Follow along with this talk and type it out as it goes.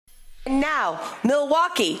Now,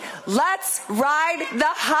 Milwaukee, let's ride the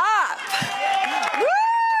hop.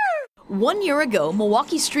 Woo! 1 year ago,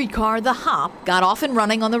 Milwaukee streetcar The Hop got off and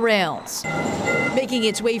running on the rails, making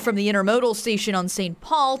its way from the intermodal station on St.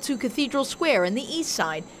 Paul to Cathedral Square in the east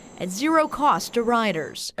side at zero cost to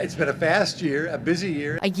riders. It's been a fast year, a busy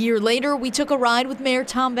year. A year later, we took a ride with Mayor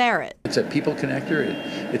Tom Barrett. It's a people connector.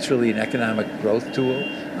 It's really an economic growth tool,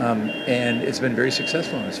 and it's been very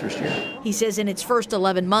successful in its first year. He says in its first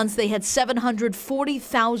 11 months, they had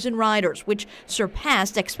 740,000 riders, which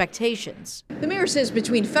surpassed expectations. The mayor says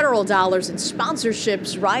between federal dollars and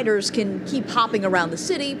sponsorships, riders can keep hopping around the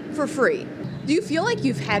city for free. Do you feel like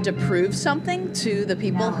you've had to prove something to the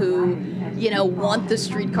people who, want the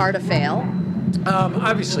streetcar to fail?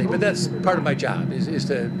 Obviously, but that's part of my job, is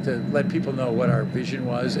to let people know what our vision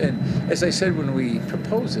was. And as I said when we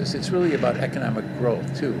proposed this, it's really about economic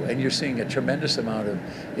growth, too. And you're seeing a tremendous amount of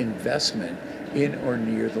investment in or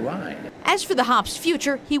near the line. As for the Hop's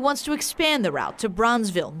future, he wants to expand the route to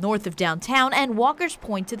Bronzeville, north of downtown, and Walker's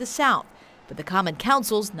Point to the south. But the Common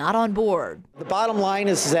Council's not on board. The bottom line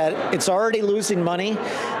is that it's already losing money.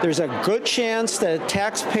 There's a good chance that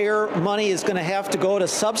taxpayer money is going to have to go to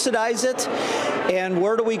subsidize it. And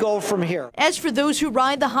where do we go from here? As for those who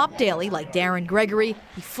ride the Hop daily, like Darren Gregory,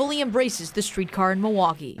 he fully embraces the streetcar in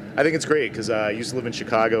Milwaukee. I think it's great because I used to live in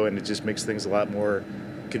Chicago, and it just makes things a lot more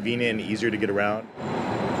convenient and easier to get around.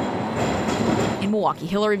 In Milwaukee,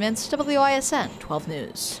 Hillary Mintz, WISN 12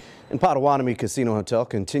 News. And Potawatomi Casino Hotel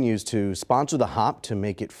continues to sponsor the Hop to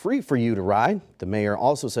make it free for you to ride. The mayor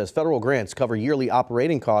also says federal grants cover yearly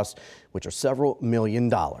operating costs, which are several $1 million.